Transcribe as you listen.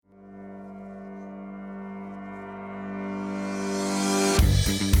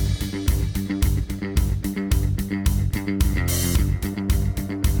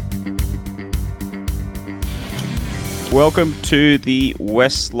Welcome to the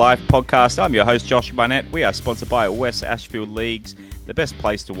West Life podcast. I'm your host, Josh Barnett. We are sponsored by West Ashfield Leagues, the best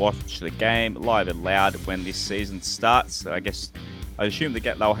place to watch the game live and loud when this season starts. I assume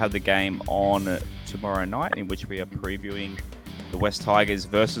they'll have the game on tomorrow night, in which we are previewing the West Tigers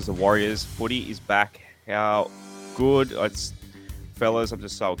versus the Warriors. Footy is back. How good. Fellas, I'm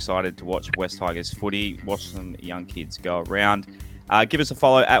just so excited to watch West Tigers footy, watch some young kids go around. Give us a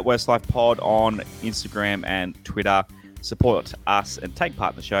follow at Westlife Pod on Instagram and Twitter. Support us and take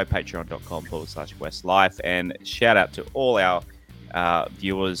part in the show, patreon.com/Westlife. And shout out to all our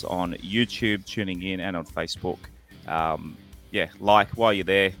viewers on YouTube tuning in and on Facebook. Like while you're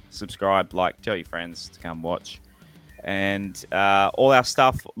there, subscribe, tell your friends to come watch. And all our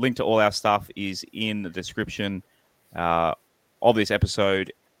stuff, link to all our stuff is in the description of this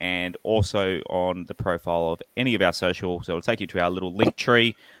episode and also on the profile of any of our social. So it'll take you to our little link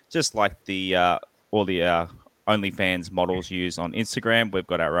tree, just like all the OnlyFans models use on Instagram. We've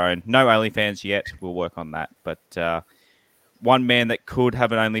got our own. No OnlyFans yet. We'll work on that. But one man that could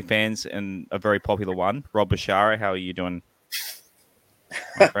have an OnlyFans, and a very popular one, Rob Bashara. How are you doing,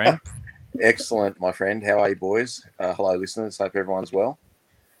 my friend? Excellent, my friend. How are you, boys? Hello, listeners. Hope everyone's well.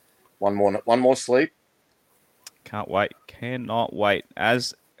 One more sleep. Can't wait. Cannot wait.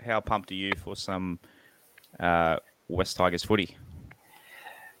 How pumped are you for some West Tigers footy?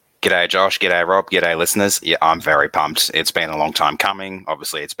 G'day, Josh. G'day, Rob. G'day, listeners. Yeah, I'm very pumped. It's been a long time coming.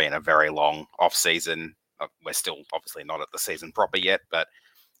 Obviously, it's been a very long off-season. We're still obviously not at the season proper yet, but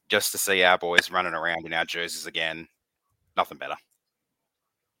just to see our boys running around in our jerseys again, nothing better.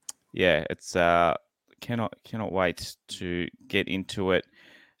 Yeah, it's cannot wait to get into it.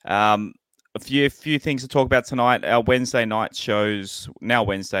 A few things to talk about tonight. Our Wednesday night shows. Now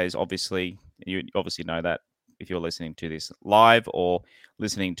Wednesdays, obviously, you obviously know that if you're listening to this live or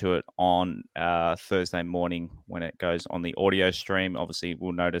listening to it on Thursday morning when it goes on the audio stream. Obviously,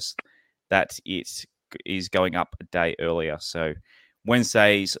 we'll notice that it is going up a day earlier. So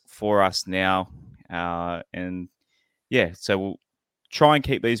Wednesdays for us now. So we'll try and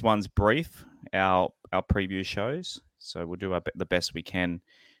keep these ones brief, our preview shows. So we'll do the best we can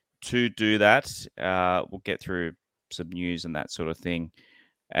to do that. We'll get through some news and that sort of thing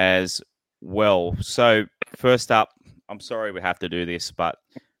as well. So first up, I'm sorry we have to do this, but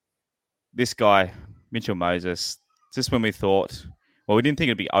this guy, Mitchell Moses, just when we thought, we didn't think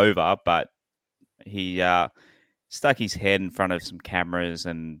it'd be over, but he stuck his head in front of some cameras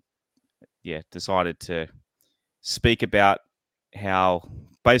and decided to speak about how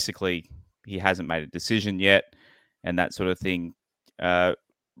basically he hasn't made a decision yet and that sort of thing.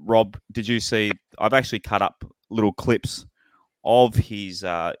 Rob, did you see? I've actually cut up little clips of his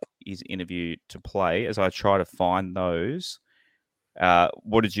interview to play as I try to find those.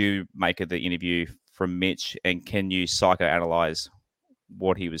 What did you make of the interview from Mitch, and can you psychoanalyze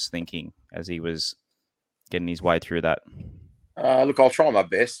what he was thinking as he was getting his way through that? Look, I'll try my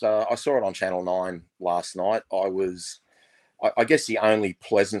best. I saw it on Channel 9 last night. I guess the only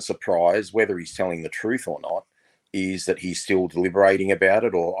pleasant surprise, whether he's telling the truth or not, is that he's still deliberating about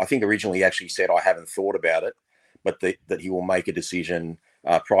it. Or I think originally he actually said, I haven't thought about it, but that he will make a decision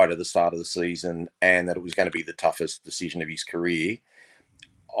prior to the start of the season, and that it was going to be the toughest decision of his career.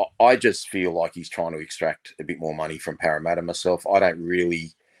 I just feel like he's trying to extract a bit more money from Parramatta myself. I don't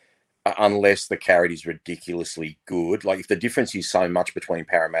really, unless the carrot is ridiculously good. Like if the difference is so much between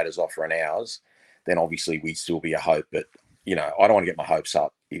Parramatta's offer and ours, then obviously we'd still be a hope. But, I don't want to get my hopes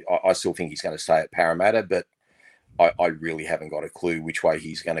up. I still think he's going to stay at Parramatta, but I really haven't got a clue which way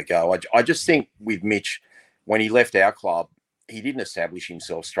he's going to go. I just think with Mitch, when he left our club, he didn't establish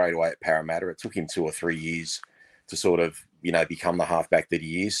himself straight away at Parramatta. It took him 2 or 3 years to sort of, become the halfback that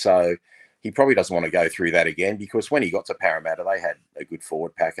he is. So he probably doesn't want to go through that again, because when he got to Parramatta, they had a good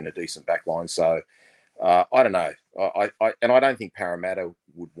forward pack and a decent back line. So I don't know. I don't think Parramatta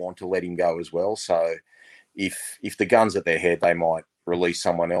would want to let him go as well. So if the gun's at their head, they might release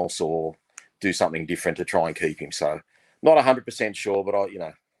someone else or do something different to try and keep him. So not 100% sure, but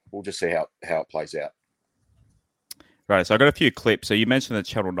we'll just see how it plays out. Right. So I got a few clips. So you mentioned the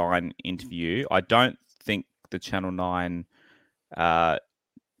Channel 9 interview. I don't think the Channel 9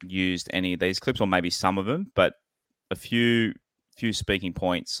 used any of these clips, or maybe some of them, but a few speaking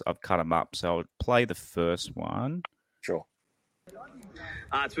points. I've cut them up. So I'll play the first one. Sure.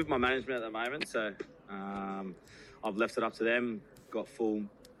 It's with my management at the moment, so I've left it up to them. Got full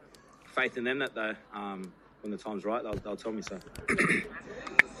faith in them that they, when the time's right, they'll tell me so.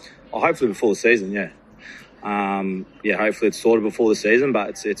 Hopefully before the season, yeah. Hopefully it's sorted before the season,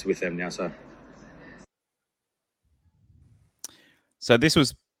 but it's with them now. So this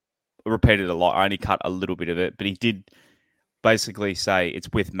was repeated a lot. I only cut a little bit of it, but he did basically say it's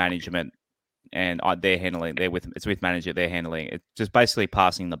with management and they're handling. It's with manager. They're handling. It's just basically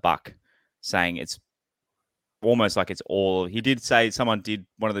passing the buck, saying it's almost like it's all. He did say one of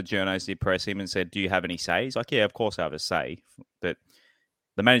the journos did press him and said, "Do you have any say?" He's like, "Yeah, of course I have a say, but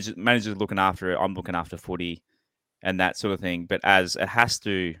the manager's looking after it. I'm looking after footy and that sort of thing. But as it has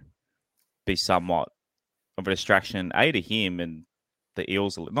to be somewhat of a distraction, to him and the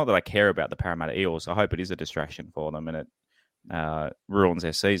Eels. Not that I care about the Parramatta Eels. I hope it is a distraction for them and it ruins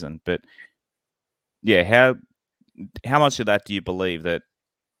their season. But yeah, how much of that do you believe that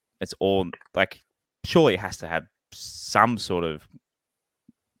it's all like? Surely it has to have some sort of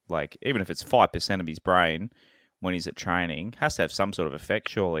like, even if it's 5% of his brain when he's at training, has to have some sort of effect.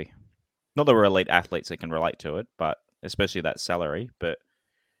 Surely, not that we're elite athletes that can relate to it, but especially that salary. But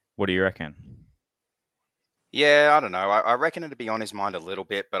what do you reckon? Yeah, I don't know. I reckon it'd be on his mind a little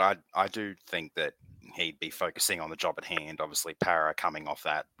bit, but I do think that he'd be focusing on the job at hand. Obviously, Para coming off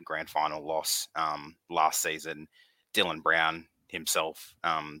that grand final loss last season. Dylan Brown himself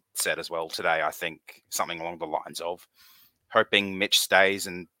said as well today, I think, something along the lines of hoping Mitch stays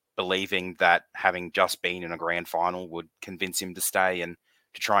and believing that having just been in a grand final would convince him to stay and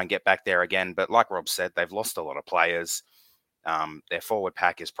to try and get back there again. But like Rob said, they've lost a lot of players. Their forward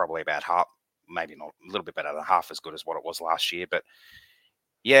pack is probably about half, maybe not a little bit better than half as good as what it was last year. But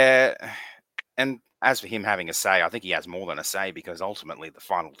yeah, and as for him having a say, I think he has more than a say because ultimately the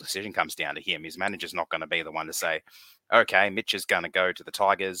final decision comes down to him. His manager's not going to be the one to say, okay, Mitch is going to go to the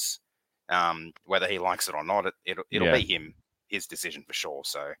Tigers. Whether he likes it or not, it'll be his decision for sure.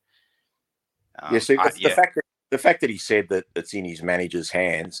 So the fact that he said that it's in his manager's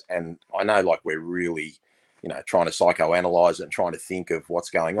hands, and I know like we're really, trying to psychoanalyze it and trying to think of what's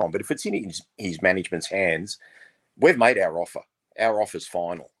going on, but if it's in his management's hands, we've made our offer. Our offer's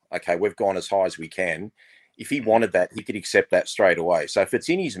final. Okay, we've gone as high as we can. If he wanted that, he could accept that straight away. So if it's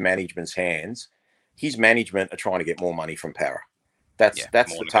in his management's hands, his management are trying to get more money from Para. That's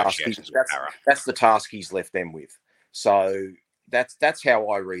the task. That's the task he's left them with. So that's how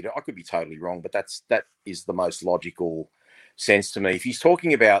I read it. I could be totally wrong, but that is the most logical sense to me. If he's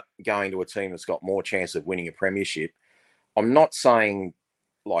talking about going to a team that's got more chance of winning a premiership, I'm not saying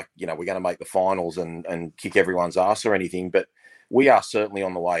like, we're going to make the finals and kick everyone's ass or anything, but we are certainly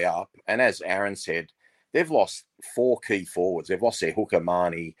on the way up. And as Aaron said, they've lost 4 key forwards. They've lost their hooker,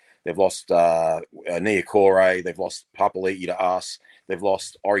 Marnie. They've lost Niokore. They've lost Papali'i to us. They've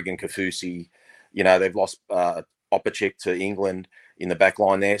lost Oregon Kafusi. They've lost Opacek to England in the back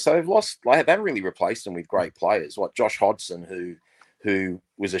line there. So they haven't really replaced them with great players. Like Josh Hodgson, who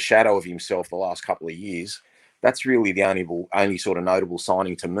was a shadow of himself the last couple of years. That's really the only sort of notable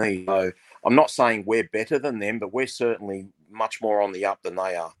signing to me. So I'm not saying we're better than them, but we're certainly much more on the up than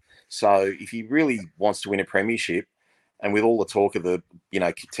they are. So if he really wants to win a premiership, and with all the talk of the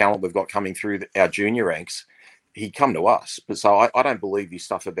talent we've got coming through our junior ranks, he'd come to us. But so I don't believe this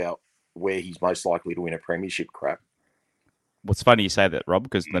stuff about where he's most likely to win a premiership crap. What's funny you say that, Rob,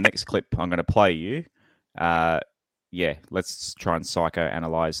 because the next clip I'm going to play you, let's try and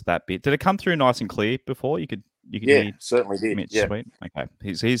psychoanalyze that bit. Did it come through nice and clear before? You could hear certainly did. Mitch yeah. Sweet. Okay,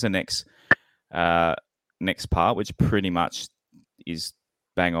 here's the next part, which pretty much is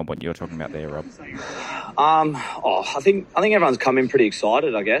bang on what you're talking about there, Rob. I think everyone's come in pretty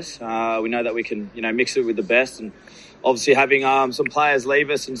excited. I guess we know that we can mix it with the best, and obviously having some players leave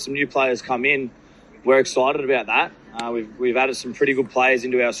us and some new players come in, we're excited about that. We've added some pretty good players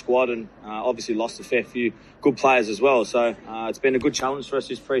into our squad, and obviously lost a fair few good players as well. So it's been a good challenge for us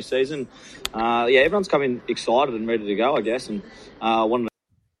this pre-season. Everyone's come in excited and ready to go, I guess, and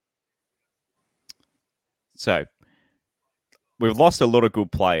So we've lost a lot of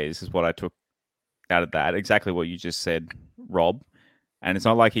good players, is what I took out of that. Exactly what you just said, Rob. And it's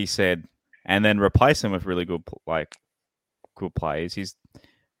not like he said, and then replace them with really good players. He's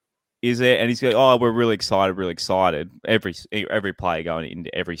going, oh, we're really excited. Every player going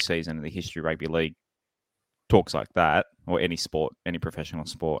into every season in the history of rugby league talks like that, or any sport, any professional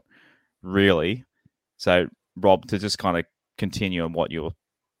sport, really. So, Rob, to just kind of continue on what you're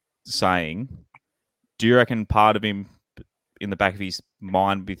saying, do you reckon part of him in the back of his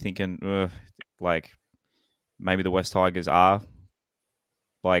mind be thinking, maybe the West Tigers are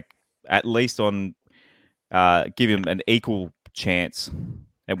at least on give him an equal chance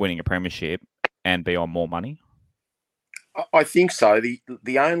at winning a premiership and be on more money? I think so.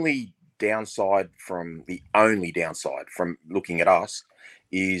 The only downside from looking at us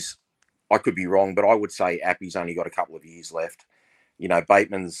is, I could be wrong, but I would say Appy's only got a couple of years left.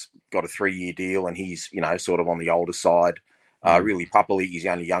 Bateman's got a 3-year deal and he's, sort of on the older side. Really, Papali'i is the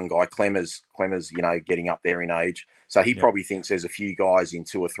only young guy. Clemmer's, getting up there in age. So he probably thinks there's a few guys in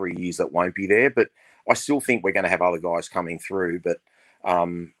 2 or 3 years that won't be there. But I still think we're going to have other guys coming through. But,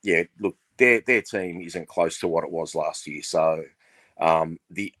 look, their team isn't close to what it was last year. So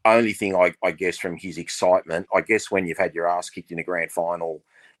the only thing I guess from his excitement, I guess when you've had your ass kicked in a grand final,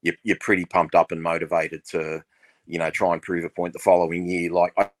 you're pretty pumped up and motivated to, try and prove a point the following year.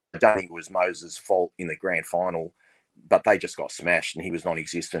 Like, I don't think it was Moses' fault in the grand final, but they just got smashed and he was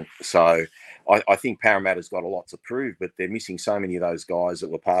non-existent. So I think Parramatta's got a lot to prove, but they're missing so many of those guys that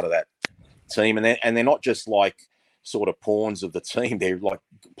were part of that team. And they're not just like sort of pawns of the team. They're like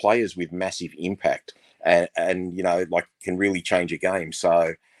players with massive impact and can really change a game.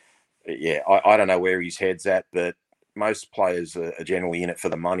 So, yeah, I don't know where his head's at, but most players are generally in it for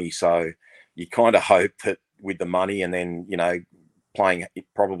the money. So you kind of hope that with the money and then, playing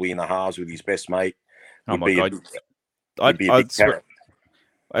probably in the halves with his best mate. Oh, my God. I'd swear,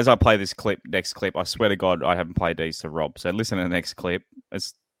 as I play this next clip, I swear to God, I haven't played these to Rob. So listen to the next clip.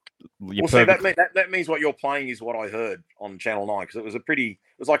 That means what you're playing is what I heard on Channel 9 because it was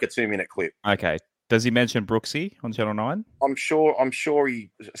like a 2-minute clip. Okay. Does he mention Brooksy on Channel 9? I'm sure he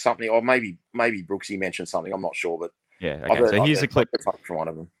something, or maybe Brooksy mentioned something. I'm not sure, but yeah. Okay. So here's a clip from one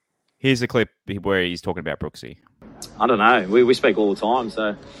of them. Here's a clip where he's talking about Brooksy. I don't know. We speak all the time,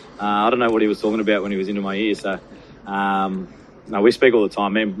 so I don't know what he was talking about when he was into my ear. So no, we speak all the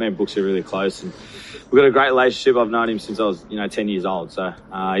time. Me and Brooksy are really close, and we've got a great relationship. I've known him since I was 10 years old. So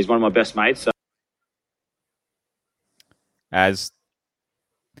he's one of my best mates. So. As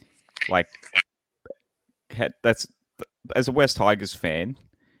a West Tigers fan,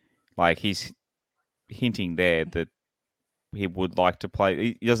 like he's hinting there that he would like to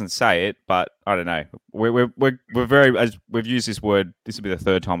play. He doesn't say it, but I don't know. We're very, as we've used this word. This will be the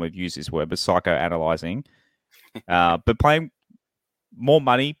third time we've used this word, but psychoanalyzing. But playing more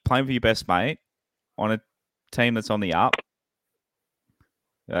money, playing for your best mate on a team that's on the up.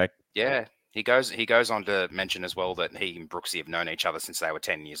 Yeah, he goes on to mention as well that he and Brooksy have known each other since they were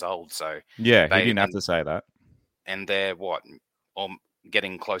 10 years old. So yeah, he didn't have to say that. And they're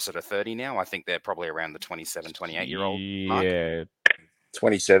getting closer to 30 now. I think they're probably around the 27, 28-year-old mark. Yeah,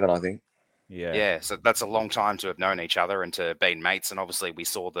 27, I think. Yeah. So that's a long time to have known each other and to been mates. And obviously, we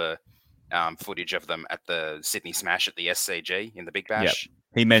saw the footage of them at the Sydney Smash at the SCG in the Big Bash. Yep.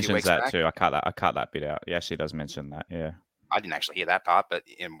 He mentions that too. I cut that bit out. He actually does mention that. Yeah. I didn't actually hear that part, but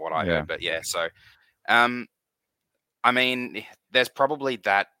in what I heard. But yeah, so I mean, there's probably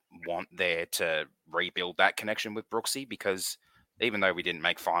that want there to rebuild that connection with Brooksy because even though we didn't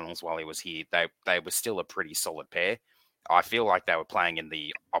make finals while he was here, they were still a pretty solid pair. I feel like they were playing in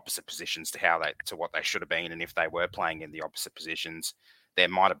the opposite positions to what they should have been, and if they were playing in the opposite positions, there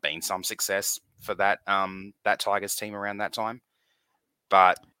might have been some success for that that Tigers team around that time.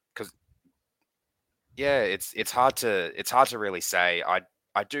 But because it's hard to really say.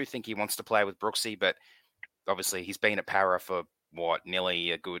 I do think he wants to play with Brooksy, but obviously he's been at Para for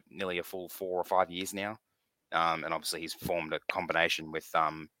nearly a full 4 or 5 years now. And obviously he's formed a combination with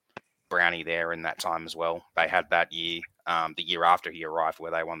Brownie there in that time as well. They had that year, the year after he arrived,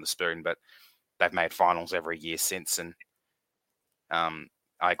 where they won the Spoon, but they've made finals every year since. And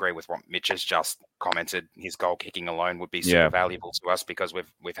I agree with what Mitch has just commented. His goal kicking alone would be super valuable to us because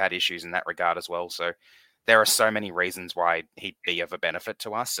we've had issues in that regard as well. So there are so many reasons why he'd be of a benefit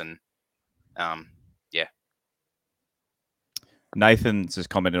to us. And Nathan's just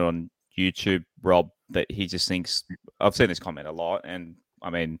commented on YouTube, Rob, that he just thinks, I've seen this comment a lot, and I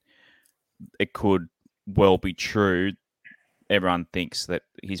mean, it could well be true. Everyone thinks that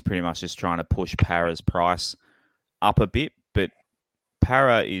he's pretty much just trying to push Para's price up a bit, but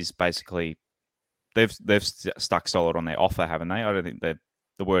Para is basically, they've stuck solid on their offer, haven't they? I don't think the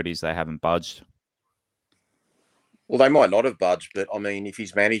word is they haven't budged. Well, they might not have budged, but I mean, if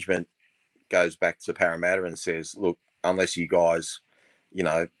his management goes back to Parramatta and says, look, unless you guys,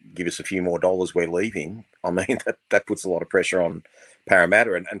 give us a few more dollars, we're leaving. I mean, that puts a lot of pressure on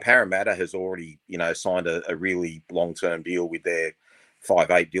Parramatta. And Parramatta has already, signed a really long-term deal with their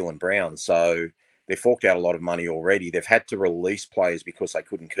 5'8" Dylan Brown. So they've forked out a lot of money already. They've had to release players because they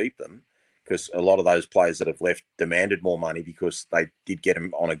couldn't keep them, because a lot of those players that have left demanded more money because they did get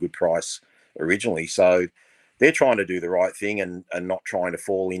them on a good price originally. So they're trying to do the right thing and not trying to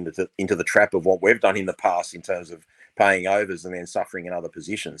fall into the trap of what we've done in the past in terms of paying overs and then suffering in other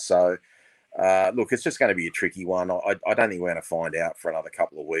positions. So, look, it's just going to be a tricky one. I don't think we're going to find out for another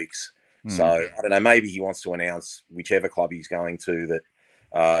couple of weeks. So, I don't know, maybe he wants to announce whichever club he's going to that,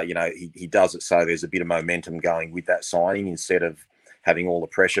 he does it so there's a bit of momentum going with that signing instead of having all the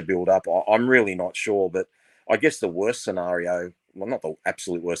pressure build up. I'm really not sure, but I guess the worst scenario, well, not the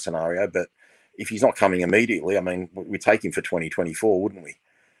absolute worst scenario, but if he's not coming immediately, I mean, we take him for 2024, wouldn't we?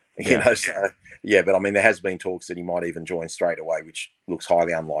 You know, so yeah, but I mean, there has been talks that he might even join straight away, which looks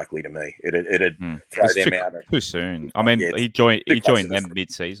highly unlikely to me. It'd throw them out too soon. I mean, he joined them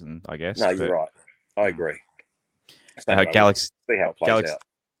mid-season, I guess. No, you're right. I agree. Galaxy, see how it plays out.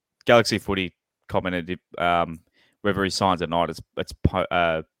 Galaxy Footy commented whether he signs or not, it's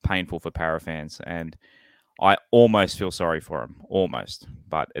painful for Para fans, and I almost feel sorry for him,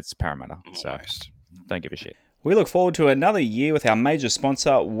 but it's Parramatta, so don't give a shit. We look forward to another year with our major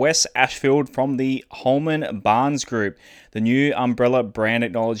sponsor, West Ashfield from the Holman Barnes Group. The new umbrella brand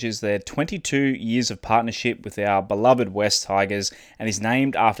acknowledges their 22 years of partnership with our beloved West Tigers and is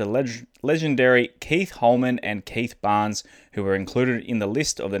named after legendary Keith Holman and Keith Barnes, who were included in the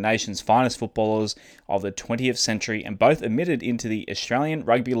list of the nation's finest footballers of the 20th century and both admitted into the Australian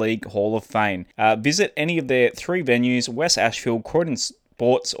Rugby League Hall of Fame. Visit any of their 3 venues, West Ashfield, Croydon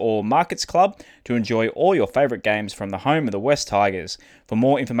Sports or Markets Club, to enjoy all your favourite games from the home of the West Tigers. For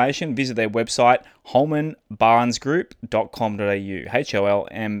more information, visit their website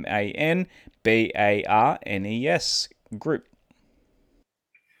holmanbarnesgroup.com.au. HOLMANBARNES Group.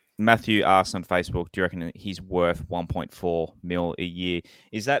 Matthew asked on Facebook, do you reckon he's worth 1.4 mil a year?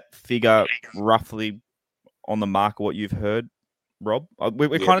 Is that figure roughly on the mark of what you've heard, Rob?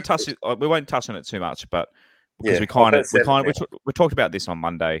 We kind of touched it. We won't touch on it too much, but because we talked about this on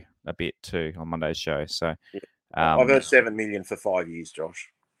Monday a bit too on Monday's show. So I've heard 7 million for 5 years, Josh.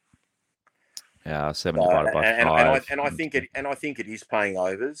 Yeah, 7 divided by 5. And I think it is paying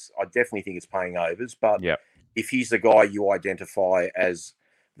overs. I definitely think it's paying overs. But if he's the guy you identify as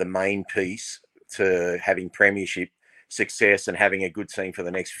the main piece to having premiership success and having a good team for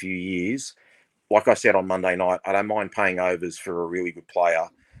the next few years, like I said on Monday night, I don't mind paying overs for a really good player.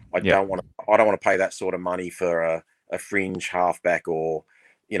 I don't want to pay that sort of money for a fringe halfback, or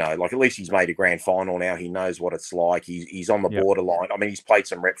like at least he's made a grand final now. He knows what it's like. He's on the borderline. I mean, he's played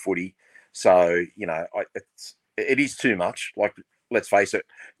some rep footy, so it is too much. Like, let's face it,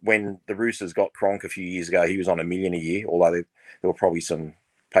 when the Roosters got Cronk a few years ago, he was on $1 million a year. Although there were probably some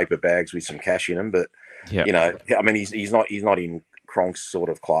paper bags with some cash in them, but I mean, he's not in Cronk's sort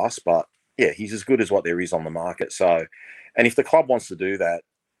of class, but yeah, he's as good as what there is on the market. So, and if the club wants to do that,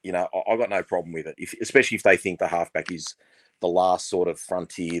 I've got no problem with it. Especially if they think the halfback is the last sort of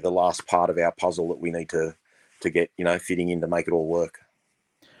frontier, the last part of our puzzle that we need to get, fitting in to make it all work.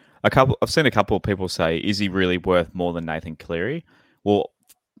 I've seen a couple of people say, is he really worth more than Nathan Cleary? Well,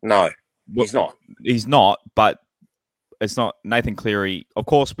 no, he's not. He's not, but it's not Nathan Cleary. Of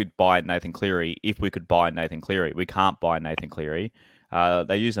course, we'd buy Nathan Cleary if we could buy Nathan Cleary. We can't buy Nathan Cleary.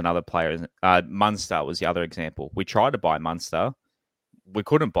 They use another player. Munster was the other example. We tried to buy Munster. We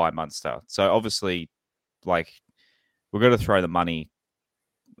couldn't buy Munster. So obviously, we're going to throw the money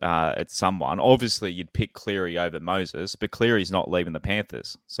at someone. Obviously, you'd pick Cleary over Moses, but Cleary's not leaving the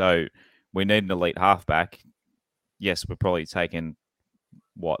Panthers. So we need an elite halfback. Yes, we're probably taking,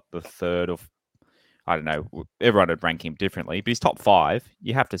 the third of, I don't know. Everyone would rank him differently, but he's top 5.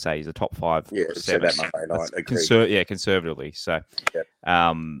 You have to say he's a top 5. Yeah, said that Monday night. Conservatively. So,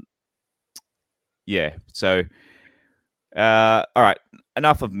 So, all right.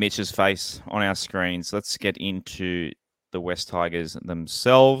 Enough of Mitch's face on our screens. Let's get into the West Tigers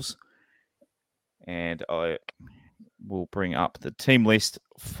themselves. And I will bring up the team list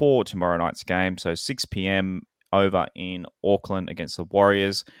for tomorrow night's game. So 6 p.m. over in Auckland against the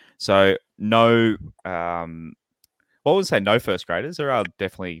Warriors. So no, no first graders. There are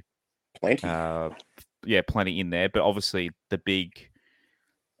definitely plenty. Plenty in there. But obviously the big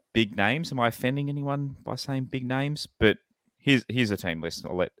names. Am I offending anyone by saying big names? But here's a team list.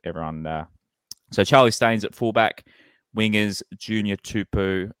 I'll let everyone know. So Charlie Staines at fullback, wingers Junior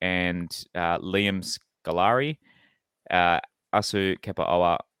Tupu and Liam Scolari, Asu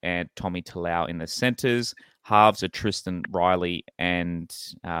Kepaoa and Tommy Talau in the centres. Halves are Tristan Riley and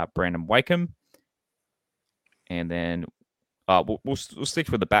Brandon Wakeham. And then we'll stick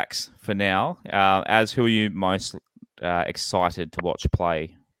with the backs for now. Who are you most excited to watch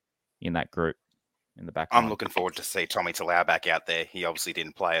play in that group in the back? I'm looking forward to see Tommy Talau back out there. He obviously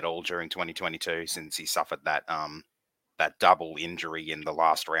didn't play at all during 2022 since he suffered that double injury in the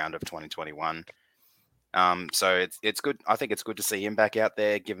last round of 2021. So it's good. I think it's good to see him back out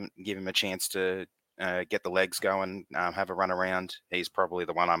there. Give him a chance to get the legs going, have a run around. He's probably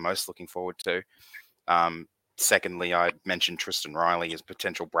the one I'm most looking forward to. Secondly, I mentioned Tristan Riley as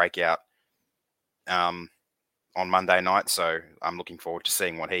potential breakout on Monday night, so I'm looking forward to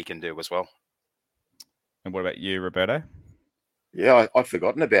seeing what he can do as well. And what about you, Roberto? Yeah, I'd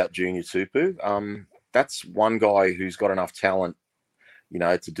forgotten about Junior Tupu. that's one guy who's got enough talent,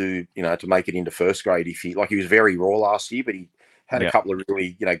 to do, to make it into first grade. He was very raw last year, but he had a couple of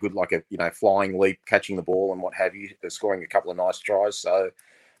really, good, like a flying leap, catching the ball and what have you, scoring a couple of nice tries. So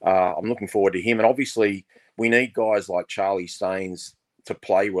I'm looking forward to him. And obviously we need guys like Charlie Staines to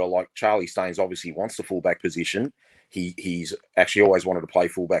play well. Like Charlie Staines obviously wants the fullback position. He's actually always wanted to play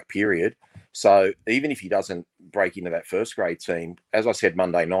fullback, period. So even if he doesn't break into that first grade team, as I said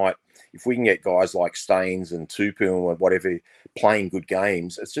Monday night, if we can get guys like Staines and Tupu and whatever playing good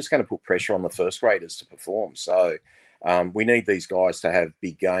games, it's just going to put pressure on the first graders to perform. So we need these guys to have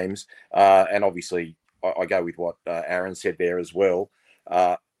big games. And obviously, I go with what Aaron said there as well.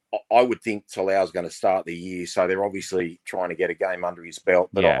 I would think Talau's going to start the year, so they're obviously trying to get a game under his belt.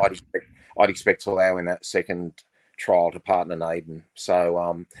 But I'd expect Talau in that second trial to partner Naden.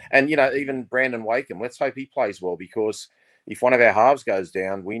 So, and even Brandon Wakeham, let's hope he plays well, because if one of our halves goes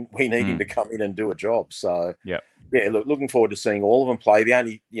down, we need him to come in and do a job. So, looking forward to seeing all of them play. The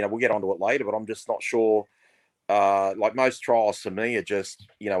only, we'll get onto it later, but I'm just not sure. Like most trials to me are just,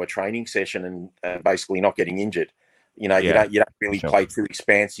 a training session and basically not getting injured. You don't really play too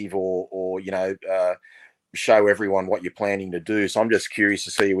expansive or show everyone what you're planning to do. So I'm just curious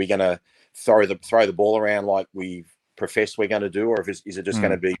to see, are we going to throw the ball around like we've professed we're going to do, or is it just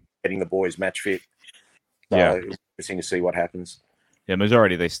going to be getting the boys match fit? So it's interesting to see what happens. Yeah,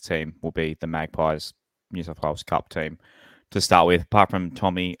 majority of this team will be the Magpies New South Wales Cup team to start with, apart from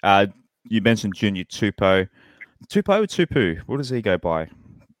Tommy. You mentioned Junior Tupou. Tupou or Tupu? What does he go by?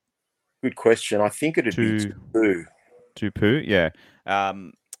 Good question. I think it'd be Tupu. Tupu, yeah.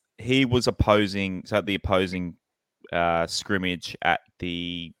 He was opposing scrimmage at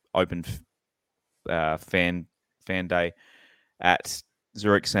the Open fan day at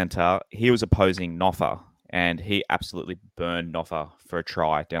Zurich Centre. He was opposing Noffa, and he absolutely burned Noffa for a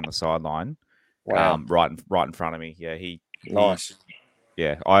try down the sideline. Wow. Right in front of me. Yeah, nice.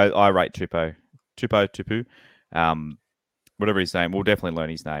 I rate Tupu. Whatever his name, we'll definitely learn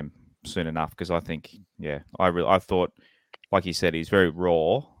his name soon enough, because I think, I thought, like you said, he's very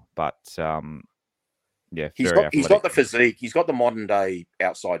raw, but he's got the physique. He's got the modern day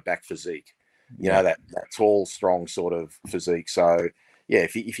outside back physique. That tall, strong sort of physique. So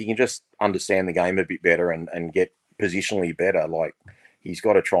if he can just understand the game a bit better and get positionally better, like, he's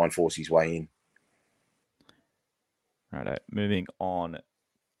got to try and force his way in. Right, moving on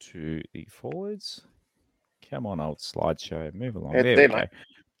to the forwards. Come on, old slideshow. Move along. There we go.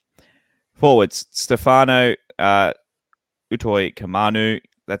 Forwards, Stefano Utoi Kamanu.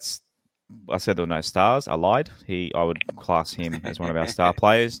 I said there were no stars. I lied. I would class him as one of our star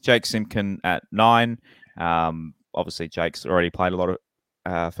players. Jake Simpkin at 9. Obviously, Jake's already played a lot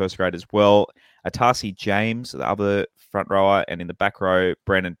of first grade as well. Atasi James, the other front rower, and in the back row,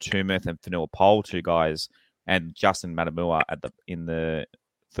 Brandon Tumeth and Fanua Pole, 2 guys, and Justin Matamua in the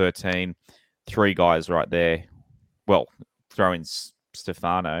 13. 3 guys right there. Well, throw in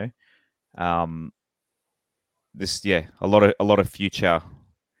Stefano. A lot of future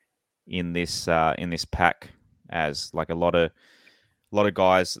in this pack, as like a lot of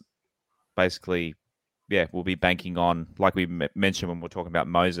guys basically we'll be banking on, like we mentioned when we're talking about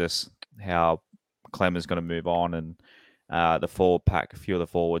Moses, how Clem is going to move on, and the forward pack, a few of the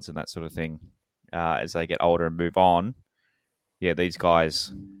forwards and that sort of thing, as they get older and move on. These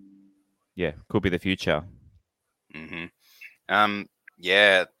guys could be the future.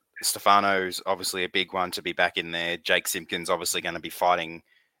 Stefano's obviously a big one to be back in there. Jake Simpkins obviously going to be fighting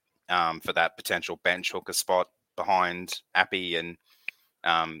for that potential bench hooker spot behind Appy, and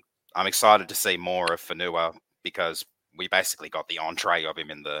I'm excited to see more of Fanua, because we basically got the entree of him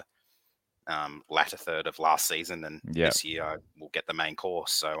in the latter third of last season, and this year we'll get the main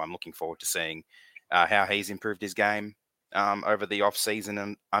course. So I'm looking forward to seeing how he's improved his game over the off season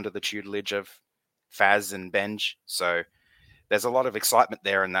and under the tutelage of Faz and Benj. So there's a lot of excitement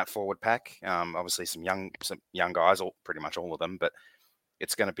there in that forward pack. Obviously some young guys, pretty much all of them, but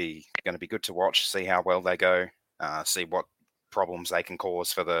it's going to be good to watch, see how well they go, see what problems they can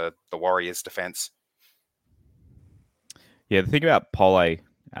cause for the Warriors defense. Yeah, the thing about Pole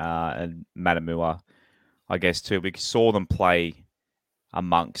and Matamua, I guess too, we saw them play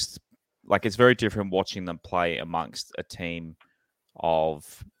amongst, like, it's very different watching them play amongst a team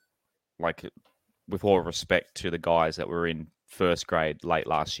of, like, with all respect to the guys that were in first grade late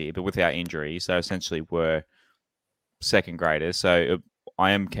last year, but without injuries, they essentially were second graders. So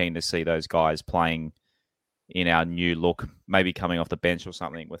I am keen to see those guys playing in our new look, maybe coming off the bench or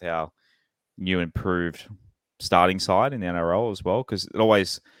something with our new improved starting side in the NRL as well, because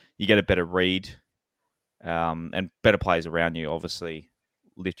you get a better read and better players around you, obviously,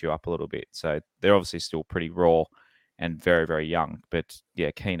 lift you up a little bit. So they're obviously still pretty raw and very, very young. But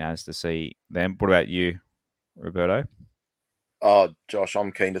yeah, keen as to see them. What about you, Roberto? Oh, Josh,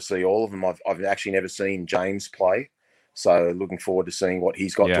 I'm keen to see all of them. I've actually never seen James play, so looking forward to seeing what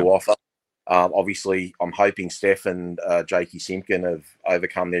he's got to offer. Obviously, I'm hoping Steph and Jakey Simpkin have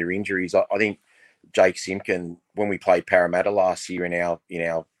overcome their injuries. I think Jake Simpkin, when we played Parramatta last year in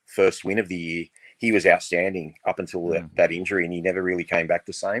our first win of the year, he was outstanding up until that injury, and he never really came back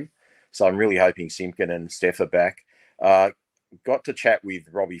the same. So I'm really hoping Simpkin and Steph are back. Got to chat with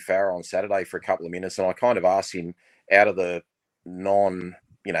Robbie Farah on Saturday for a couple of minutes, and I kind of asked him, out of the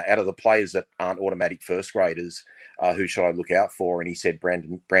players that aren't automatic first graders, who should I look out for? And he said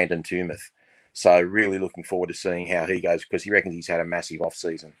Brandon Tumeth. So really looking forward to seeing how he goes, because he reckons he's had a massive off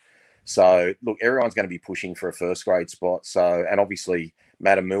season. So look, everyone's going to be pushing for a first grade spot. So, and obviously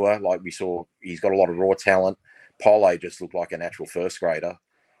Matamua, like we saw, he's got a lot of raw talent. Pole just looked like a natural first grader.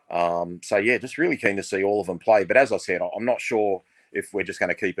 So yeah, just really keen to see all of them play. But as I said, I'm not sure if we're just going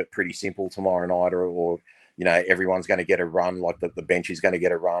to keep it pretty simple tomorrow night, or everyone's going to get a run, like the bench is going to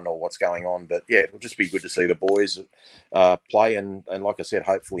get a run, or what's going on. But yeah, it'll just be good to see the boys play. And like I said,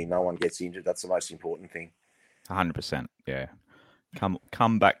 hopefully no one gets injured. That's the most important thing. 100%. Yeah.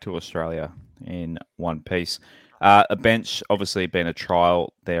 Come back to Australia in one piece. A bench, obviously, been a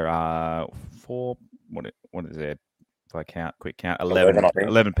trial. There are four, what is it? If I quick count,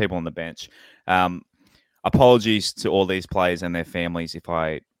 11 people on the bench. Apologies to all these players and their families if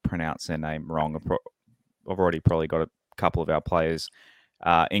I pronounce their name wrong. I've already probably got a couple of our players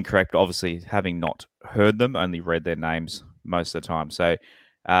incorrect. Obviously, having not heard them, only read their names most of the time. So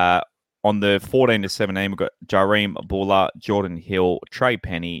on the 14 to 17, we've got Jareem Abdullah, Jordan Hill, Trey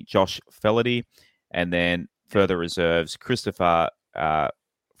Penny, Josh Felaty, and then further reserves, Christopher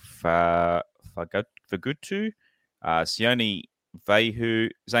Fagutu, Sione Vehu,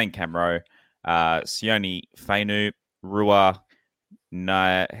 Zane Camro, Sione Fainu, Rua,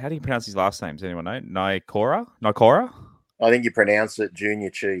 how do you pronounce his last name? Does anyone know? Naikora? I think you pronounce it Junior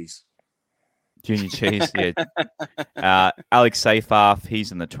Cheese. Junior Cheese, yeah. Alex Seyfarth,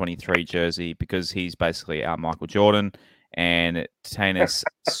 he's in the 23 jersey because he's basically our Michael Jordan, and Tanis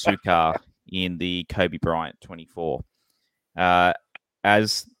Sukar in the Kobe Bryant 24.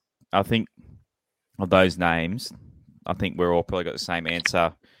 As I think of those names, I think we're all probably got the same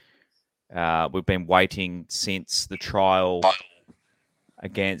answer. We've been waiting since the trial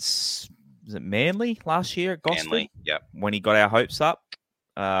against, was it Manly last year at Gosford? Manly, yep. When he got our hopes up.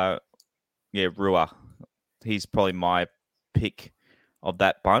 Rua. He's probably my pick of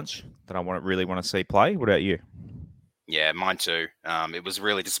that bunch that I really want to see play. What about you? Yeah, mine too. It was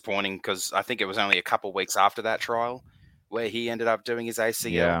really disappointing because I think it was only a couple of weeks after that trial where he ended up doing his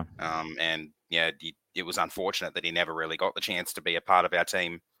ACL. Yeah. It was unfortunate that he never really got the chance to be a part of our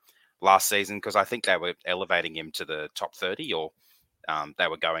team last season, because I think they were elevating him to the top 30, or they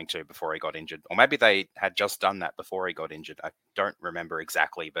were going to before he got injured. Or maybe they had just done that before he got injured. I don't remember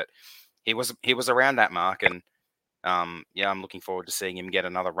exactly, but he was around that mark, and I'm looking forward to seeing him get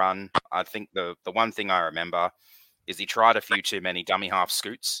another run. I think the one thing I remember is he tried a few too many dummy half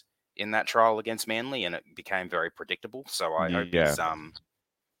scoots in that trial against Manly, and it became very predictable. So I hope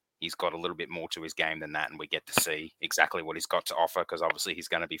he's got a little bit more to his game than that, and we get to see exactly what he's got to offer, because obviously he's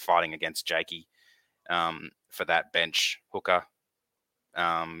going to be fighting against Jakey for that bench hooker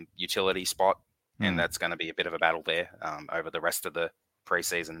utility spot, and that's going to be a bit of a battle there over the rest of the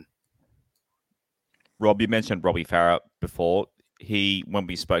preseason. Rob, you mentioned Robbie Farah before. When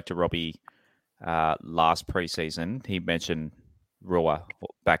we spoke to Robbie last preseason, he mentioned Rua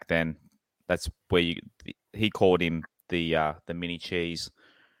back then. That's where he called him the mini cheese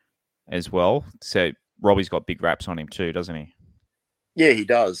as well. So Robbie's got big raps on him too, doesn't he? Yeah, he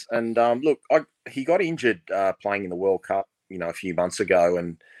does. And look, he got injured playing in the World Cup, a few months ago,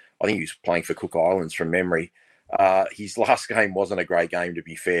 and I think he was playing for Cook Islands from memory. His last game wasn't a great game, to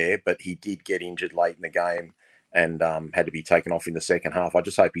be fair, but he did get injured late in the game and had to be taken off in the second half. I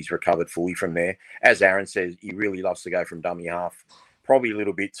just hope he's recovered fully from there. As Aaron says, he really loves to go from dummy half, probably a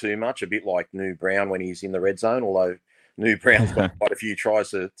little bit too much, a bit like New Brown when he's in the red zone, although New Brown's got quite a few tries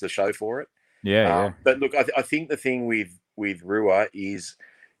to show for it. Yeah. But look, I think the thing with Rua is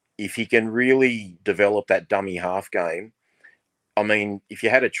if he can really develop that dummy half game. I mean, if you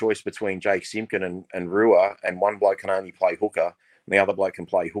had a choice between Jake Simpkin and Rua, and one bloke can only play hooker, and the other bloke can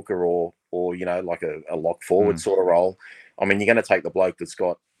play hooker or like a lock forward sort of role, I mean, you're going to take the bloke that's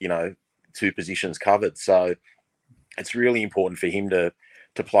got, two positions covered. So it's really important for him to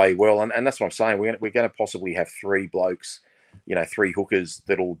play well. And that's what I'm saying. We're going to possibly have three blokes, three hookers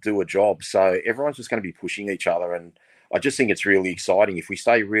that'll do a job. So everyone's just going to be pushing each other. And I just think it's really exciting. If we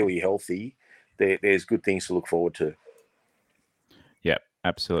stay really healthy, there's good things to look forward to. Yeah,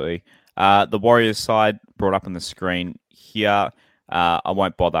 absolutely. The Warriors side brought up on the screen here. I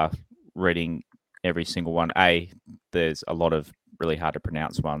won't bother reading every single one. There's a lot of really hard to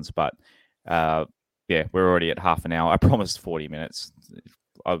pronounce ones, but yeah, we're already at half an hour. I promised 40 minutes.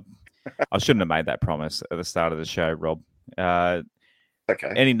 I shouldn't have made that promise at the start of the show, Rob.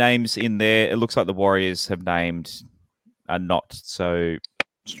 Okay. Any names in there? It looks like the Warriors have named a not so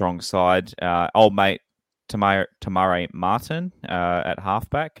strong side. Old mate Tamare Martin at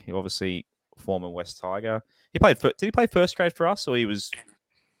halfback. He obviously former West Tiger. Did he play first grade for us, or is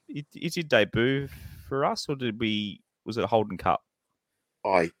he debut for us, or was it Holden Cup?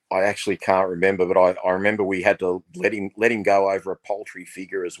 I actually can't remember, but I remember we had to let him go over a paltry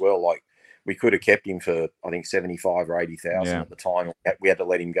figure as well. Like, we could have kept him for, I think, 75 or 80,000 at the time. We had to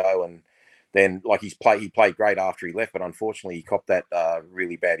let him go, and then he played great after he left, but unfortunately he copped that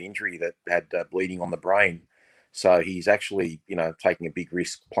really bad injury that had bleeding on the brain. So he's actually, taking a big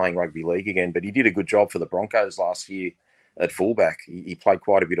risk playing rugby league again. But he did a good job for the Broncos last year at fullback. He played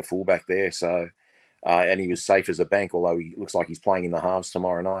quite a bit of fullback there. So. And he was safe as a bank, although he looks like he's playing in the halves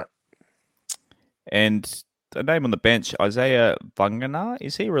tomorrow night. And the name on the bench, Isaiah Vagana,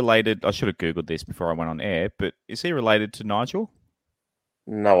 is he related? I should have Googled this before I went on air, but is he related to Nigel?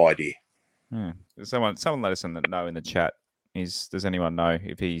 No idea. Someone let us know in the chat. Does anyone know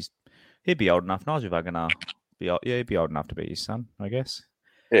if he'd be old enough? Nigel Vagana, he'd be old enough to be his son, I guess.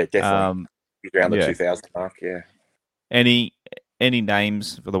 Yeah, definitely. Around the 2000 mark, yeah. Any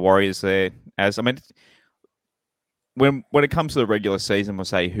names for the Warriors there? When it comes to the regular season, we'll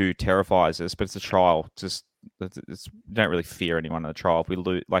say who terrifies us, but it's a trial. We don't really fear anyone in the trial.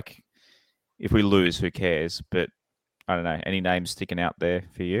 If we lose, who cares? But I don't know. Any names sticking out there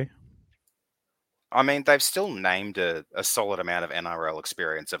for you? I mean, they've still named a solid amount of NRL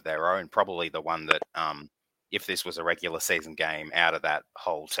experience of their own. Probably the one that, if this was a regular season game, out of that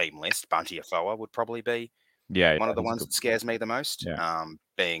whole team list, Bunty Afoa would probably be. One of the ones that scares me the most,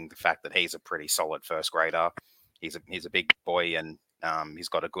 being the fact that he's a pretty solid first grader. He's a big boy, and he's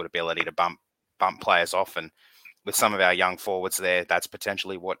got a good ability to bump players off. And with some of our young forwards there, that's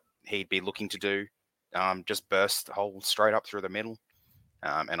potentially what he'd be looking to do, just burst the hole straight up through the middle.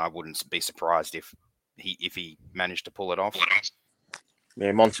 And I wouldn't be surprised if he managed to pull it off.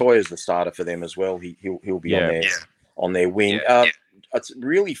 Yeah, Montoya's the starter for them as well. He'll be on their wing. It's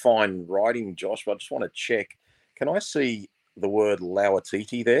really fine writing, Josh, but I just want to check. Can I see the word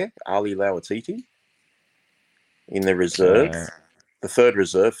Lauatiti there? Ali Lauatiti in the reserve, the third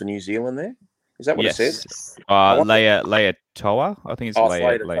reserve for New Zealand there. Is that what it says? Leia Toa, I think it's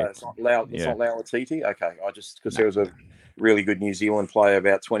Leia. It's not Lauatiti. Okay, because there was a really good New Zealand player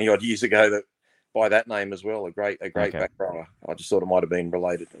about 20 odd years ago that by that name as well, a great back rower. I just thought it might have been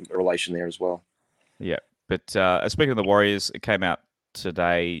a relation there as well. Yeah, but speaking of the Warriors, it came out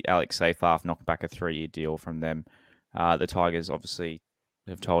today. Alex Seyfarth knocked back a 3-year deal from them. The Tigers obviously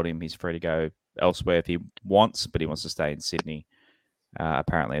have told him he's free to go elsewhere if he wants, but he wants to stay in Sydney.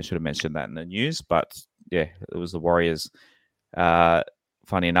 Apparently, I should have mentioned that in the news, but yeah, it was the Warriors,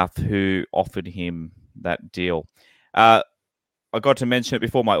 funny enough, who offered him that deal. I got to mention it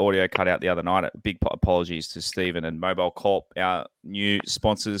before my audio cut out the other night. Big apologies to Stephen and Mobile Corp, our new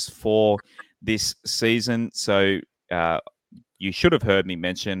sponsors for this season. So you should have heard me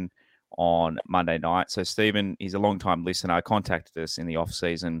mention on Monday night. So Stephen, he's a long-time listener, contacted us in the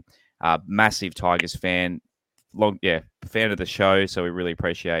off-season. Massive Tigers fan, fan of the show. So we really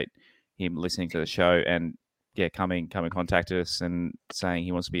appreciate him listening to the show and coming contact us and saying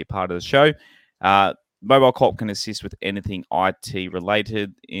he wants to be a part of the show. Mobile Corp can assist with anything IT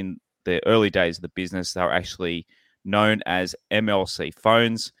related. In the early days of the business, they were actually known as MLC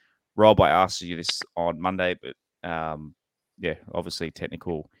Phones. Rob, I asked you this on Monday, but obviously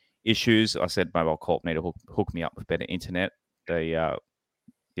technical issues. I said Mobile Corp need to hook me up with better internet. They, I'm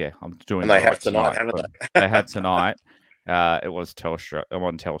doing. And they have tonight, haven't they? They had tonight. It was Telstra. I'm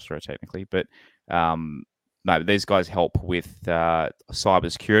on Telstra technically, but no, these guys help with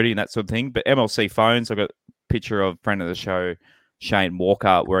cybersecurity and that sort of thing. But MLC Phones, I've got a picture of friend of the show, Shane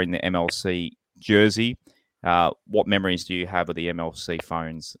Walker, wearing the MLC jersey. What memories do you have of the MLC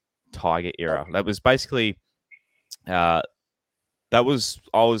Phones Tiger era? That was basically, I was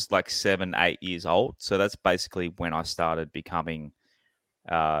like 7-8 years old. So that's basically when I started becoming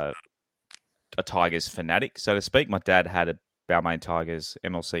a Tigers fanatic, so to speak. My dad had a Balmain Tigers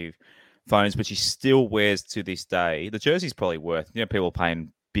MLC phones, which he still wears to this day. The jersey's probably worth, people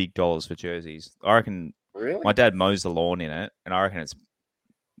paying big dollars for jerseys. I reckon. Really? My dad mows the lawn in it, and I reckon it's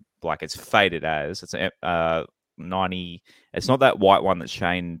faded as. It's 90. It's not that white one that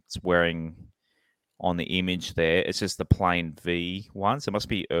Shane's wearing on the image there. It's just the plain V ones. It must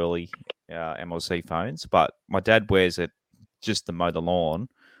be early MLC phones. But my dad wears it just to mow the lawn.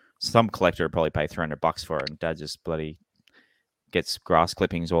 Some collector would probably pay $300 for it, and Dad just bloody gets grass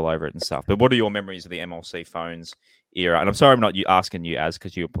clippings all over it and stuff. But what are your memories of the MLC phones era? And I'm sorry I'm not asking you, Az,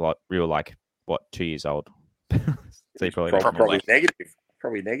 because you were like, what, 2 years old? So you probably negative.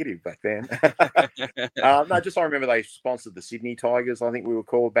 Probably negative back then. No, just I remember they sponsored the Sydney Tigers, I think we were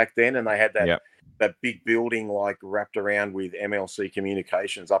called back then, and they had that big building like wrapped around with MLC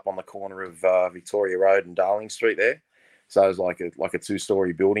Communications up on the corner of Victoria Road and Darling Street there. So it was like a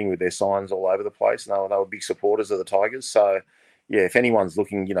 2-story building with their signs all over the place, and they were big supporters of the Tigers. So yeah, if anyone's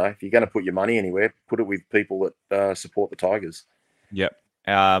looking, if you're going to put your money anywhere, put it with people that support the Tigers. Yep.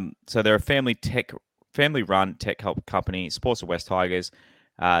 So they're a family-run tech help company, supports the West Tigers.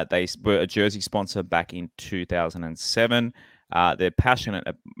 They were a jersey sponsor back in 2007. They're passionate.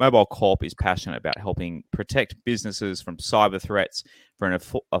 Mobile Corp is passionate about helping protect businesses from cyber threats. For an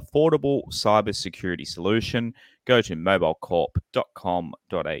affordable cyber security solution, go to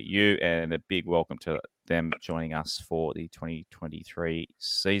mobilecorp.com.au, and a big welcome to them joining us for the 2023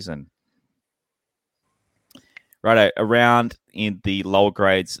 season. Righto, around in the lower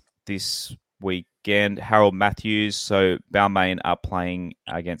grades this weekend, Harold Matthews, so Balmain are playing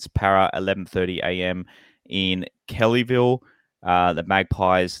against Para, 11:30 a.m. in Kellyville. The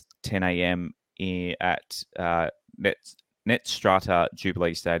Magpies, 10 a.m. at Net Strata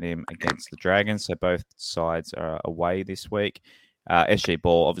Jubilee Stadium against the Dragons. So both sides are away this week. SG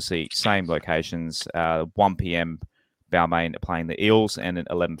Ball, obviously, same locations. 1 p.m. Balmain are playing the Eels, and at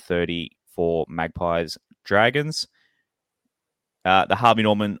 11:30 for Magpies Dragons. The Harvey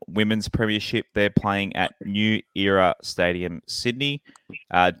Norman Women's Premiership, they're playing at New Era Stadium, Sydney.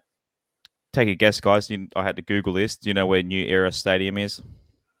 Take a guess, guys. I had to Google this. Do you know where New Era Stadium is?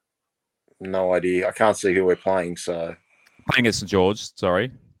 No idea. I can't see who we're playing, so... Playing at St. George,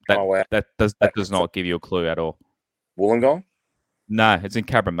 sorry. That does not give you a clue at all. Wollongong? No, it's in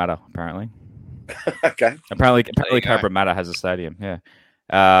Cabramatta, apparently. Okay. Apparently Cabramatta has a stadium, yeah.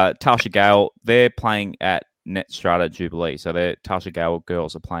 Tasha Gale, they're playing at Net Strata Jubilee. So the Tasha Gale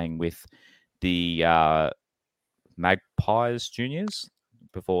girls are playing with the Magpies juniors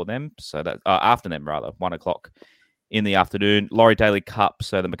before them. So that after them, rather, 1 o'clock in the afternoon. Laurie Daly Cup.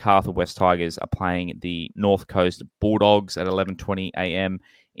 So the Macarthur West Tigers are playing the North Coast Bulldogs at 11:20 a.m.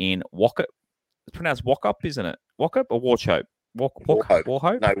 in Wackup. It's pronounced Wackup, isn't it? Wackup or Warchope? Warhope.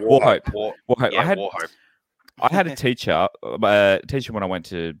 Warhope? No, Warhope. Warhope. Yeah, Warhope. I had a teacher when I went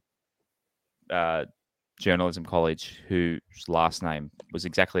to journalism college whose last name was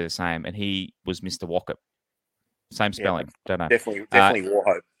exactly the same, and he was Mr. Wackup. Same spelling. Don't know. Definitely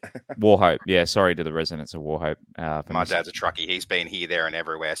Warhope. Warhope. Yeah, sorry to the residents of Warhope. My dad's a truckie. He's been here, there, and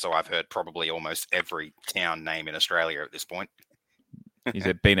everywhere, so I've heard probably almost every town name in Australia at this point. He's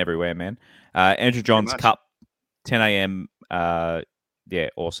been everywhere, man. Andrew Johns Cup, 10 a.m.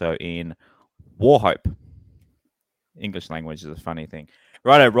 Also in Warhope. English language is a funny thing.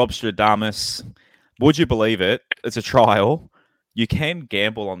 Righto, Rob Stradamus. Would you believe it? It's a trial. You can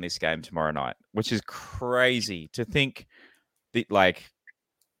gamble on this game tomorrow night, which is crazy to think that,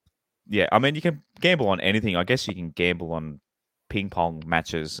 I mean, you can gamble on anything. I guess you can gamble on ping pong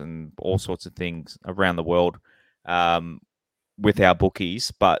matches and all sorts of things around the world with our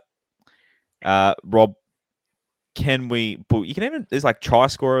bookies. But, Rob, there's like try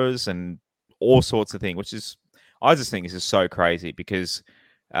scorers and all sorts of things, which is, I just think this is so crazy because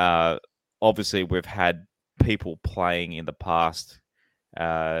obviously we've had people playing in the past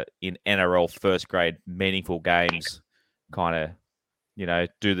in NRL first grade meaningful games kind of,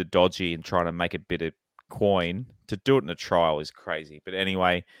 do the dodgy and trying to make a bit of coin. To do it in a trial is crazy. But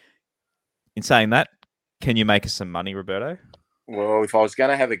anyway, in saying that, can you make us some money, Roberto? Well, if I was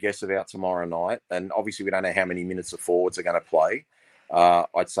going to have a guess about tomorrow night, and obviously we don't know how many minutes the forwards are going to play,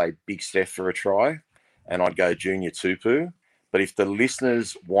 I'd say Big Steph for a try, and I'd go Junior Tupu. But if the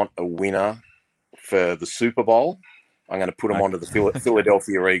listeners want a winner for the Super Bowl, I'm going to put them onto the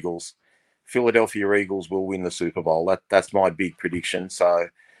Philadelphia Eagles. Philadelphia Eagles will win the Super Bowl. That's my big prediction. So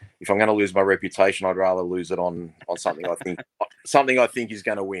if I'm going to lose my reputation, I'd rather lose it on something I think is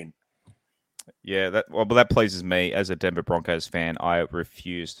going to win. Yeah, that pleases me as a Denver Broncos fan. I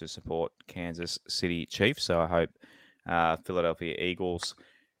refuse to support Kansas City Chiefs, so I hope Philadelphia Eagles,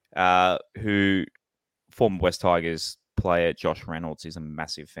 who former West Tigers player Josh Reynolds is a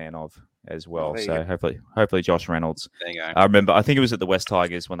massive fan of as well. So hopefully Josh Reynolds. There you go. I remember, I think it was at the West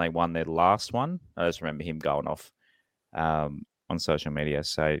Tigers when they won their last one. I just remember him going off on social media.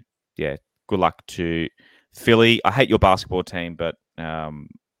 So yeah, good luck to Philly. I hate your basketball team, but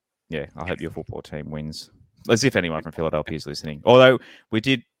yeah, I hope your football team wins. As if anyone from Philadelphia is listening. Although we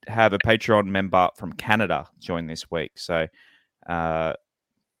did have a Patreon member from Canada join this week. So, yeah,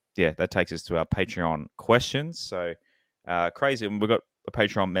 that takes us to our Patreon questions. So, crazy. And we've got a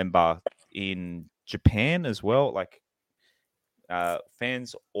Patreon member in Japan as well, like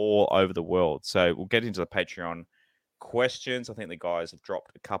fans all over the world. So, we'll get into the Patreon questions. I think the guys have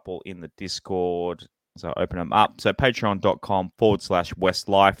dropped a couple in the Discord. So, I'll open them up. So,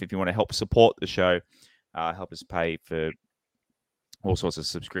 patreon.com/Westlife if you want to help support the show. Help us pay for all sorts of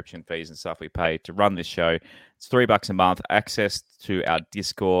subscription fees and stuff we pay to run this show. It's $3 a month, access to our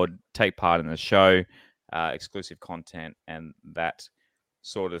Discord, take part in the show, exclusive content, and that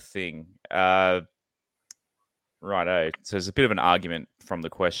sort of thing. Righto. So there's a bit of an argument from the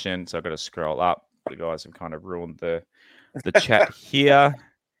question, so I've got to scroll up. The guys have kind of ruined the chat here.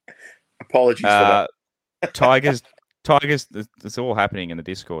 Apologies for that. Tigers, it's all happening in the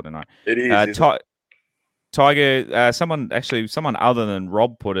Discord tonight. It is. Tiger, someone other than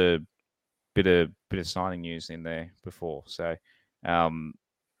Rob put a bit of signing news in there before. So,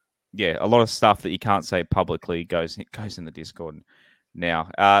 yeah, a lot of stuff that you can't say publicly goes in the Discord now.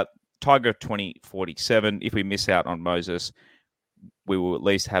 Tiger 2047. If we miss out on Moses, we will at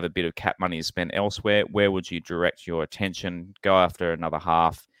least have a bit of cap money to spend elsewhere. Where would you direct your attention? Go after another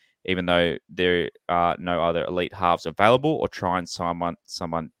half, even though there are no other elite halves available, or try and sign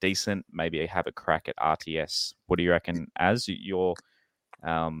someone decent, maybe have a crack at RTS. What do you reckon, Az? You're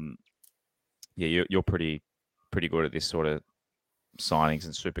pretty good at this sort of signings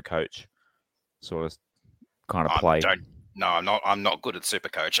and super coach sort of kind of play. No, I'm not. I'm not good at super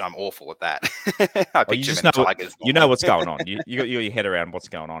coach. I'm awful at that. You just know you know what's going on. You got your head around what's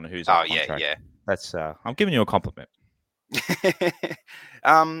going on. Who's on contract. Yeah. That's I'm giving you a compliment.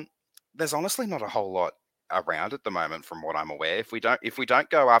 There's honestly not a whole lot around at the moment, from what I'm aware. If we don't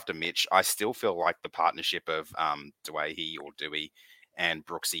go after Mitch, I still feel like the partnership of Dewey and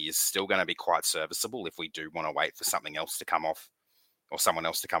Brooksy is still going to be quite serviceable if we do want to wait for something else to come off, or someone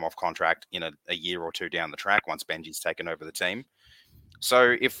else to come off contract in a year or two down the track once Benji's taken over the team.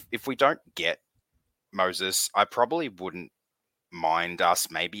 So if we don't get Moses, I probably wouldn't mind us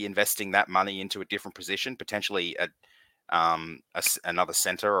maybe investing that money into a different position, potentially another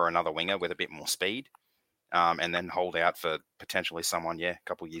center or another winger with a bit more speed, and then hold out for potentially someone, a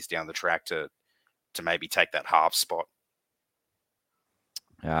couple of years down the track to maybe take that half spot.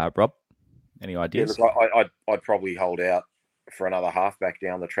 Rob, any ideas? Yeah, look, I'd probably hold out for another halfback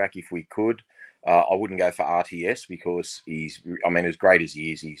down the track if we could. I wouldn't go for RTS because as great as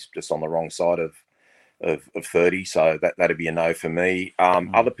he is, he's just on the wrong side of 30. So that'd be a no for me.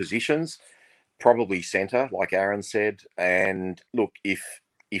 Other positions, probably centre, like Aaron said. And look, if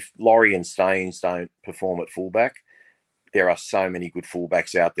Laurie and Staines don't perform at fullback, there are so many good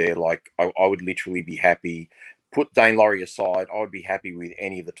fullbacks out there. Like I would literally be happy. Put Dane Laurie aside, I would be happy with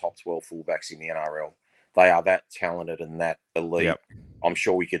any of the top 12 fullbacks in the NRL. They are that talented and that elite. Yep. I'm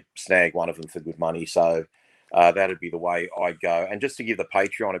sure we could snag one of them for good money. So that'd be the way I'd go. And just to give the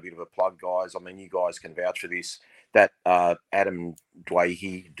Patreon a bit of a plug, guys, I mean, you guys can vouch for this, that Adam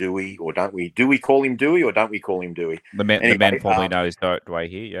Dewey, or don't we? Do we call him Dewey or don't we call him Dewey? The man formerly knows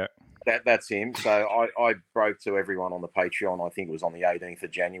Dewey, yeah. That's him. So I broke to everyone on the Patreon, I think it was on the 18th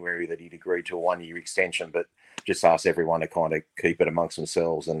of January, that he'd agreed to a 1-year extension, but just asked everyone to kind of keep it amongst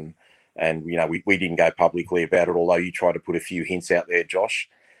themselves. And we didn't go publicly about it, although you tried to put a few hints out there, Josh,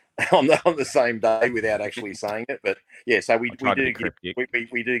 on the same day without actually saying it. But yeah, so we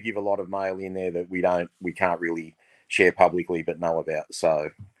do give a lot of mail in there that we can't really share publicly but know about.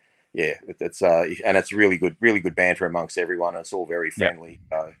 So yeah, it's and it's really good banter amongst everyone. It's all very friendly.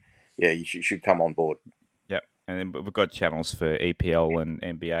 Yep. So yeah, you should come on board. Yep. And then we've got channels for EPL and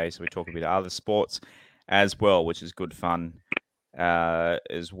NBA, so we talk a bit of other sports as well, which is good fun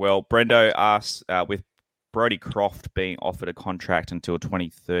as well. Brendo asks, with Brodie Croft being offered a contract until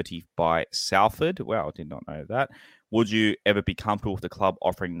 2030 by Salford, wow, I did not know that. Would you ever be comfortable with the club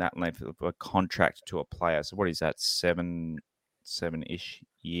offering that length of a contract to a player? So what is that, seven-ish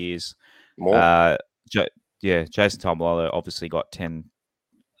years? More. Jason Tamalolo obviously got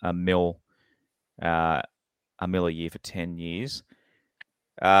a mil a year for 10 years.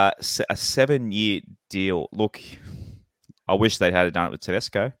 A 7-year deal. Look, I wish they'd had done it with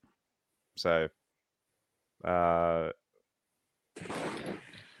Tedesco. So, I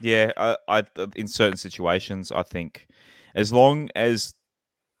in certain situations, I think as long as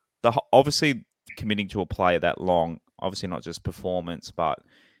obviously committing to a player that long, obviously not just performance, but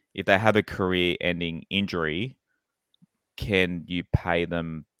if they have a career-ending injury, can you pay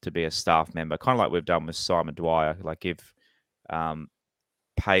them to be a staff member? Kind of like we've done with Simon Dwyer, like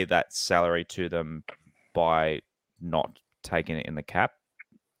pay that salary to them by not taking it in the cap.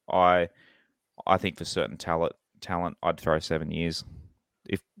 I think for certain talent, I'd throw 7 years.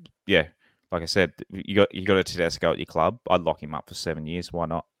 Like I said, you got a Tedesco at your club. I'd lock him up for 7 years. Why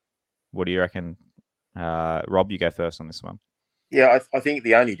not? What do you reckon, Rob? You go first on this one. Yeah, I think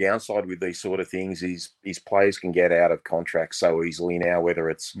the only downside with these sort of things is players can get out of contracts so easily now, whether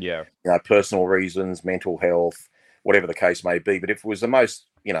it's personal reasons, mental health, whatever the case may be. But if it was the most,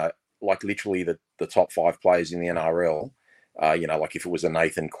 like literally the top 5 players in the NRL, like if it was a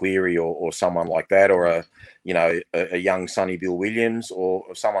Nathan Cleary or someone like that, or a young Sonny Bill Williams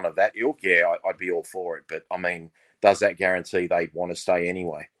or someone of that ilk, I'd be all for it. But I mean, does that guarantee they'd want to stay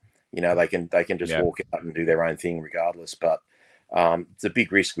anyway? They can just walk out and do their own thing regardless. But it's a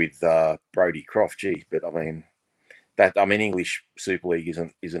big risk with Brodie Croft, but I mean, English Super League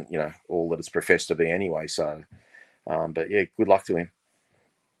isn't all that it's professed to be anyway. So, but yeah, good luck to him.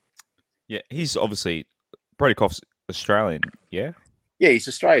 Yeah, he's obviously Brodie Croft's Australian. Yeah, he's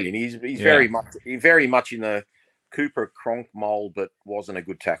Australian. He's very much in the Cooper Cronk mold, but wasn't a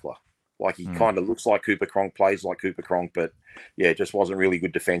good tackler. Like he kind of looks like Cooper Cronk, plays like Cooper Cronk, but just wasn't really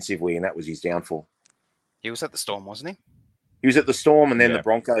good defensively, and that was his downfall. He was at the Storm, wasn't he? He was at the Storm, and then the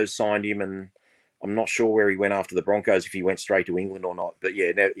Broncos signed him, and I'm not sure where he went after the Broncos, if he went straight to England or not. But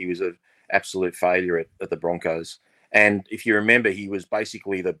he was an absolute failure at the Broncos. And if you remember, he was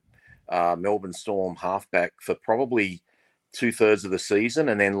basically the Melbourne Storm halfback for probably 2/3 of the season,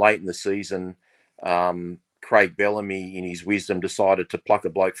 and then late in the season, Craig Bellamy, in his wisdom, decided to pluck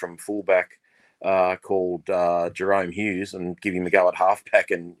a bloke from fullback called Jerome Hughes and give him a go at halfback,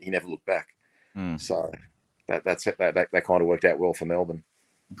 and he never looked back. So that kind of worked out well for Melbourne.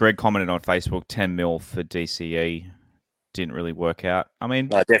 Greg commented on Facebook, 10 mil for DCE didn't really work out. I mean,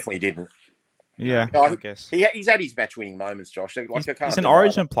 no, definitely didn't. Yeah, I guess he's had his match-winning moments, Josh. He's an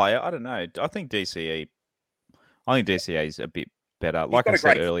Origin player. I don't know. I think DCE is a bit better. Like I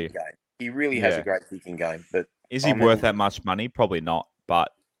said earlier, he really has a great kicking game. But is he worth that much money? Probably not.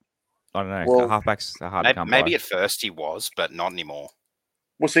 But I don't know. Well, halfbacks are hard to come by. Maybe at first he was, but not anymore.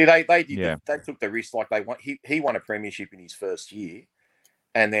 Well, see, they did. Yeah. They took the risk. Like he won a premiership in his first year,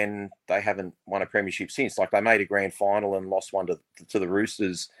 and then they haven't won a premiership since. Like they made a grand final and lost one to the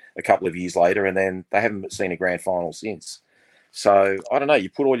Roosters a couple of years later, and then they haven't seen a grand final since. So I don't know. You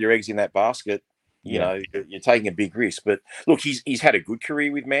put all your eggs in that basket. You know, you're taking a big risk. But look, he's had a good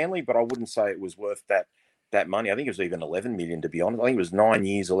career with Manly, but I wouldn't say it was worth that money. I think it was even 11 million, to be honest. I think it was 9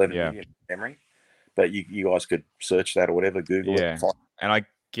 years, 11 million memory. But you guys could search that or whatever, Google it. And I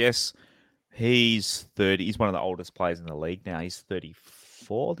guess he's 30. He's one of the oldest players in the league now. He's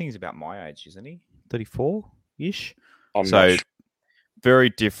 34. I think he's about my age, isn't he? 34-ish. So very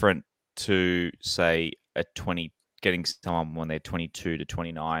different to, say, getting someone when they're 22 to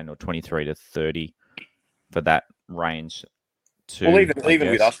 29 or 23 to 30 for that range. Well, even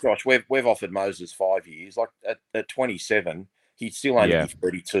with us, Josh, we've offered Moses 5 years. Like at 27, he'd still only be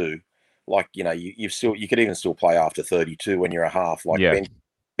 32. Like, you could even still play after 32 when you're a half. Like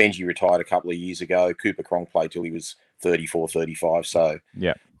Benji retired a couple of years ago. Cooper Cronk played till he was 34, 35. So,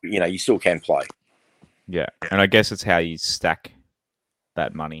 you still can play. Yeah. And I guess it's how you stack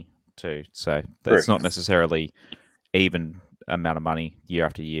that money too. So that's not necessarily even amount of money year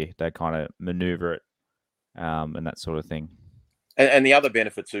after year. They kind of maneuver it and that sort of thing. And the other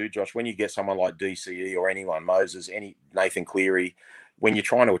benefit too, Josh, when you get someone like DCE or anyone, Moses, Nathan Cleary, when you're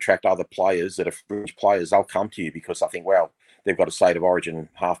trying to attract other players that are fringe players, they'll come to you because I think, well, they've got a state of origin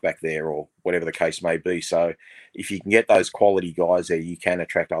halfback there or whatever the case may be. So if you can get those quality guys there, you can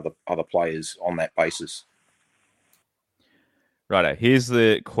attract other players on that basis. Righto. Here's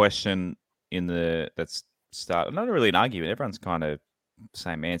the question that's started. Not really an argument. Everyone's kind of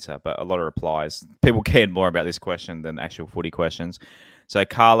same answer, but a lot of replies. People cared more about this question than actual footy questions. So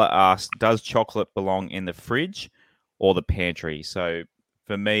Carla asked, does chocolate belong in the fridge or the pantry? So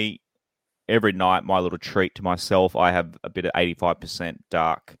for me, every night, my little treat to myself, I have a bit of 85%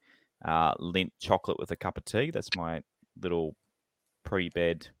 dark Lindt chocolate with a cup of tea. That's my little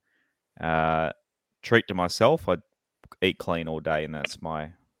pre-bed treat to myself. I eat clean all day, and that's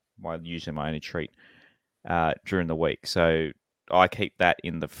usually my only treat during the week. So I keep that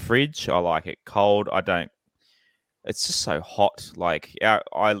in the fridge. I like it cold. It's just so hot. Like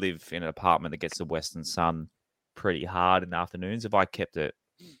I live in an apartment that gets the western sun pretty hard in the afternoons. If I kept it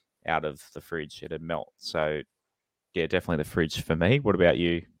out of the fridge, it'd melt. So yeah, definitely the fridge for me. What about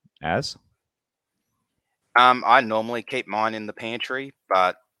you, Az? I normally keep mine in the pantry,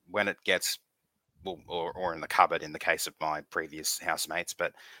 but when it gets or in the cupboard in the case of my previous housemates.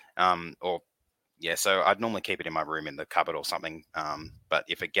 But so I'd normally keep it in my room in the cupboard or something. But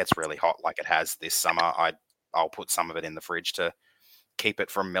if it gets really hot like it has this summer, I'll put some of it in the fridge to keep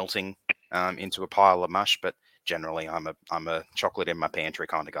it from melting into a pile of mush. But generally, I'm a chocolate in my pantry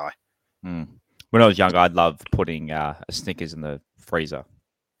kind of guy. When I was younger, I'd love putting a Snickers in the freezer.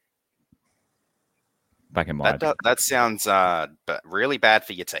 Back in my that sounds really bad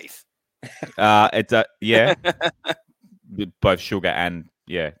for your teeth. Yeah, both sugar and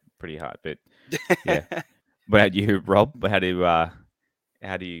pretty hard. But yeah, what about you, Rob? How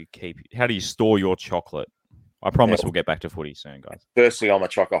do you store your chocolate? I promise we'll get back to footy soon, guys. Firstly, I'm a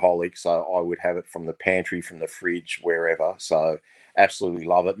chocoholic, so I would have it from the pantry, from the fridge, wherever. So absolutely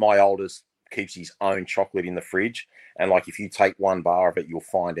love it. My oldest keeps his own chocolate in the fridge, and like if you take one bar of it, you'll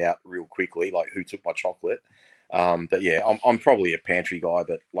find out real quickly like who took my chocolate. But yeah, I'm probably a pantry guy,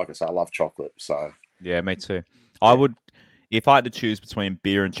 but like I say, I love chocolate. So yeah, me too. I would, if I had to choose between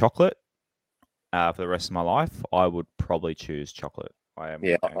beer and chocolate for the rest of my life, I would probably choose chocolate.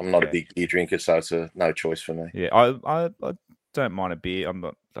 I'm not a big beer drinker, so it's a no choice for me. Yeah, I don't mind a beer. I'm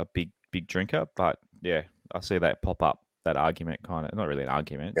not a big drinker, but yeah, I see that pop up, that argument kind of, not really an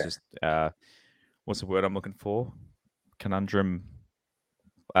argument, just what's the word I'm looking for? Conundrum,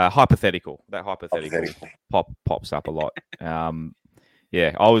 hypothetical. That hypothetical pops up a lot. I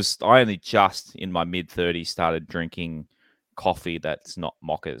only just in my mid-30s started drinking coffee that's not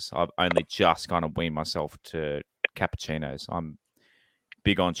mochas. I've only just kind of weaned myself to cappuccinos. I'm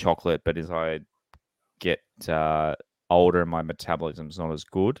big on chocolate, but as I get older and my metabolism's not as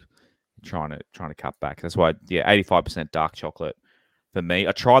good, trying to cut back. That's why 85% dark chocolate for me.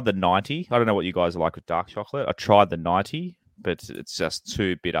 I tried the 90. I don't know what you guys are like with dark chocolate. I tried the 90, but it's just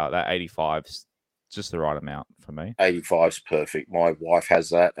too bitter. That 85's just the right amount for me. 85's perfect. My wife has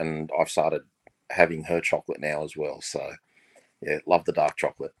that, and I've started having her chocolate now as well. So yeah, love the dark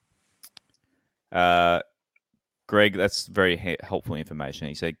chocolate. Greg, that's very helpful information.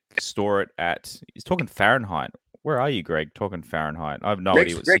 He said store it at. He's talking Fahrenheit. Where are you, Greg? Talking Fahrenheit. I have no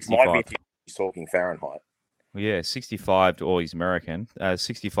idea what 65. He's talking Fahrenheit. Well, yeah, 65 or he's American.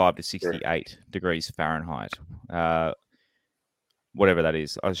 65 to 68 degrees Fahrenheit. Whatever that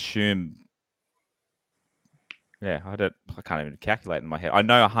is. I assume. Yeah, I can't even calculate in my head. I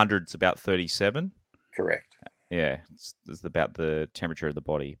know 100's about 37. Correct. Yeah, it's about the temperature of the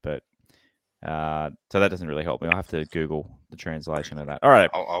body, but. So that doesn't really help me. I'll have to Google the translation of that. All right.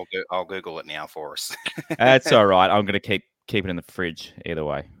 I'll Google it now for us. That's all right. I'm going to keep it in the fridge either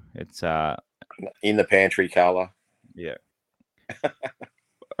way. It's in the pantry, Carla. Yeah. All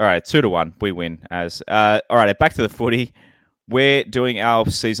right, 2-1. We win. All right, back to the footy. We're doing our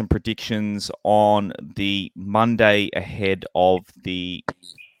season predictions on the Monday ahead of the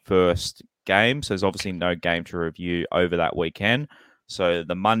first game. So there's obviously no game to review over that weekend. So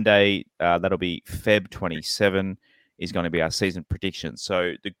the Monday, that'll be Feb 27, is going to be our season prediction.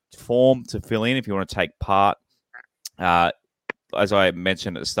 So the form to fill in if you want to take part, as I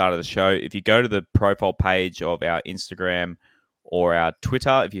mentioned at the start of the show, if you go to the profile page of our Instagram or our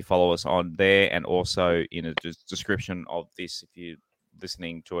Twitter, if you follow us on there, and also in the description of this, if you're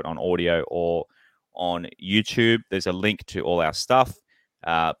listening to it on audio or on YouTube, there's a link to all our stuff.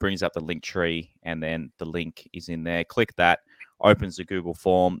 Brings up the link tree, and then the link is in there. Click that. Opens the Google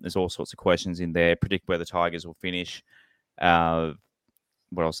form. There's all sorts of questions in there. Predict where the Tigers will finish. What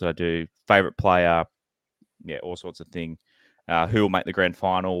else did I do? Favorite player. Yeah, all sorts of thing. Who will make the grand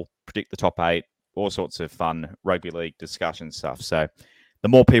final? Predict the top 8. All sorts of fun rugby league discussion stuff. So the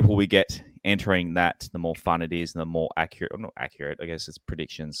more people we get entering that, the more fun it is, and the more accurate. Not accurate, I guess it's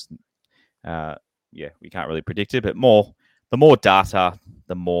predictions. We can't really predict it, but the more data,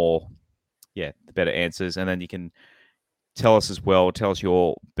 the more, the better answers. And then you can tell us as well. Tell us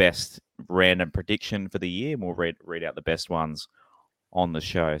your best random prediction for the year, and we'll read out the best ones on the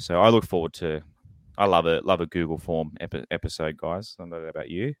show. So I look forward to. I love a Google form episode, guys. I don't know about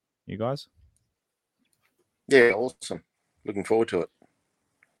you guys. Yeah, awesome. Looking forward to it.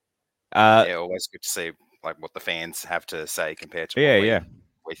 Always good to see like what the fans have to say compared to what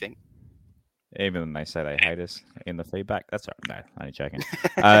we think. Even when they say they hate us in the feedback, that's all right. No, only joking.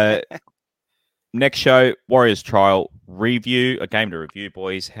 Next show, Warriors Trial review, a game to review,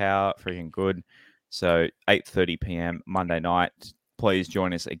 boys. How freaking good. So 8:30 p.m. Monday night. Please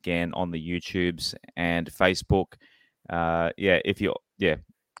join us again on the YouTubes and Facebook. If you're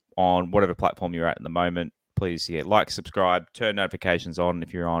on whatever platform you're at the moment, please like, subscribe, turn notifications on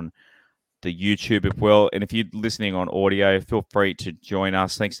if you're on the YouTube as well. And if you're listening on audio, feel free to join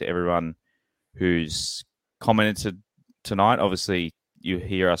us. Thanks to everyone who's commented tonight. Obviously, you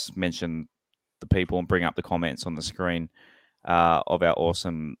hear us mention the people and bring up the comments on the screen of our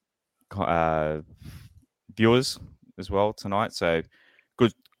awesome viewers as well tonight. So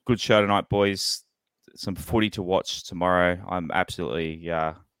good show tonight, boys. Some footy to watch tomorrow. I'm absolutely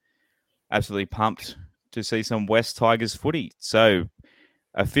pumped to see some West Tigers footy. So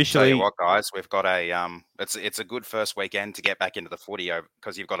officially, tell you what, guys, we've got a it's a good first weekend to get back into the footy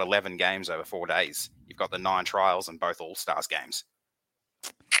because you've got 11 games over 4 days. You've got the 9 trials and both All-Stars games.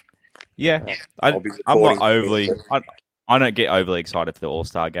 Yeah, I'm not overly. I don't get overly excited for the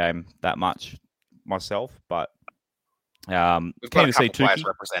All-Star game that much myself, but we've got a couple players Tukey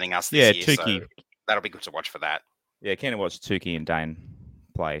representing us this year, Tukey. So that'll be good to watch for that. Yeah, keen to watch Tukey and Dane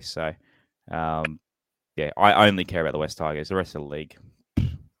play. So, yeah, I only care about the West Tigers. The rest of the league,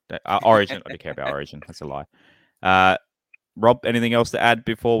 Origin. I do care about Origin. That's a lie. Rob, anything else to add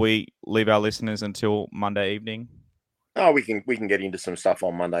before we leave our listeners until Monday evening? Oh, we can get into some stuff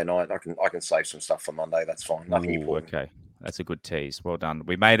on Monday night. I can save some stuff for Monday. That's fine. Nothing important. Okay, that's a good tease. Well done.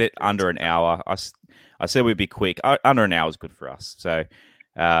 We made it under an hour. I said we'd be quick. Under an hour is good for us. So,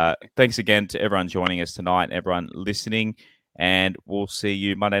 thanks again to everyone joining us tonight, everyone listening, and we'll see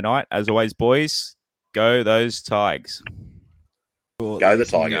you Monday night. As always, boys, go those Tigers. Go the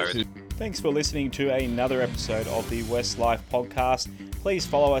Tigers. Thanks for listening to another episode of the West Life Podcast. Please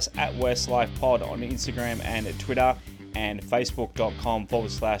follow us at West Life Pod on Instagram and Twitter, and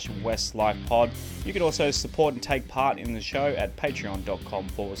facebook.com/WestlifePod. You can also support and take part in the show at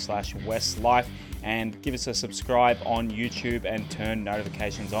patreon.com/Westlife, and give us a subscribe on YouTube and turn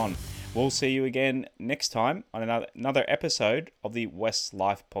notifications on. We'll see you again next time on another episode of the West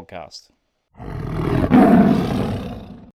Life Podcast.